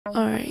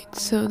Alright,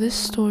 so this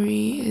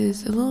story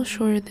is a little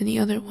shorter than the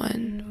other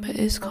one, but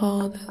it's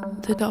called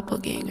The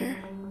Doppelganger.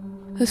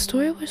 The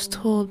story was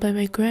told by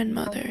my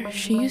grandmother.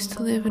 She used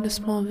to live in a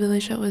small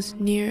village that was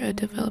near a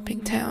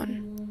developing town.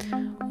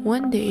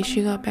 One day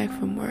she got back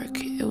from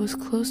work. It was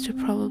close to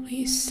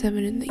probably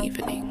 7 in the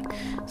evening,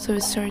 so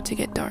it started to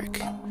get dark.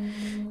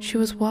 She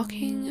was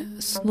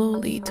walking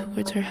slowly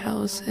towards her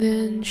house, and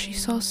then she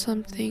saw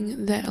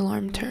something that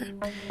alarmed her.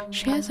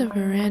 She has a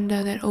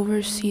veranda that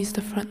oversees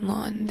the front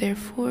lawn,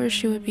 therefore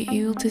she would be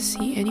able to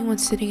see anyone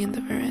sitting in the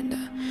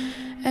veranda,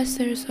 as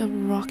there's a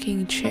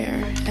rocking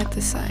chair at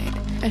the side.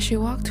 As she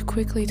walked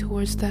quickly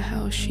towards the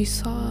house, she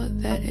saw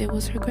that it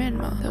was her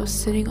grandma that was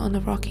sitting on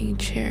the rocking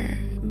chair,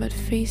 but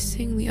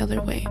facing the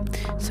other way,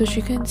 so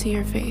she couldn't see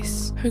her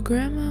face. Her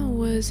grandma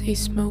was a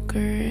smoker,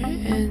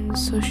 and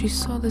so she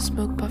saw the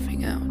smoke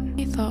puffing out.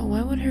 She thought,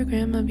 why would her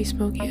grandma be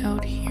smoking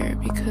out here?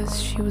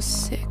 Because she was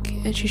sick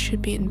and she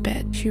should be in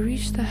bed. She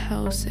reached the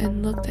house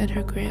and looked at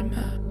her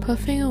grandma,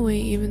 puffing away.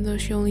 Even though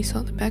she only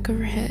saw the back of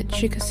her head,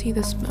 she could see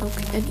the smoke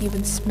and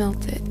even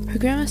smelt it. Her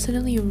grandma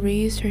suddenly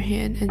raised her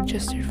hand and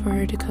gestured for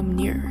her to come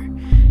nearer.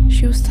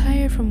 She was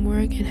tired from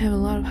work and had a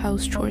lot of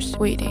house chores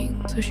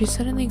waiting, so she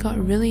suddenly got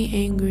really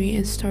angry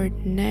and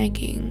started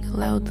nagging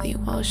loudly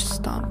while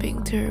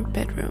stomping to her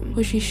bedroom,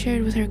 which she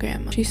shared with her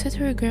grandma. She said to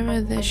her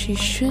grandma that she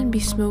shouldn't be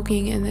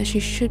smoking and that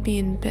she should be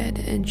in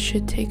bed and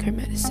should take her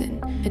medicine,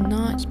 and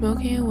not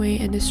smoking away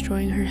and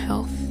destroying her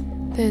health.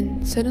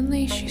 Then,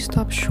 suddenly, she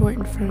stopped short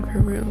in front of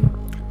her room.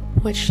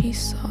 What she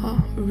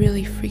saw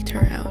really freaked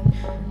her out.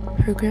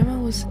 Her grandma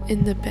was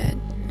in the bed,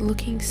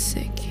 looking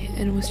sick,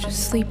 and was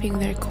just sleeping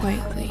there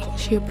quietly.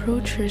 She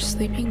approached her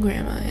sleeping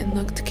grandma and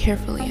looked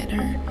carefully at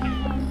her.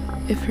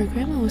 If her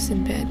grandma was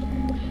in bed,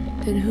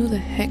 then who the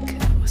heck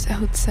was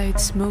outside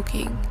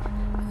smoking,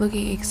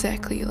 looking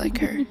exactly like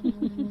her?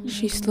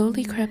 She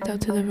slowly crept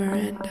out to the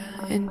veranda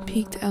and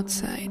peeked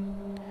outside.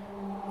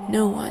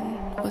 No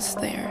one was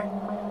there.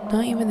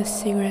 Not even the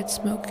cigarette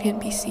smoke can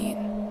be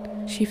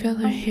seen. She felt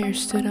her hair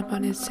stood up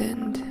on its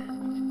end,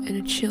 and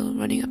a chill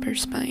running up her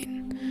spine.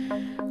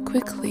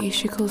 Quickly,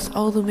 she closed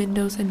all the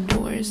windows and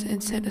doors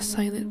and said a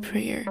silent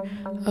prayer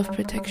of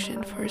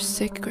protection for her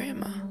sick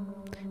grandma.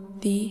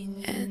 The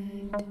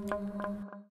end.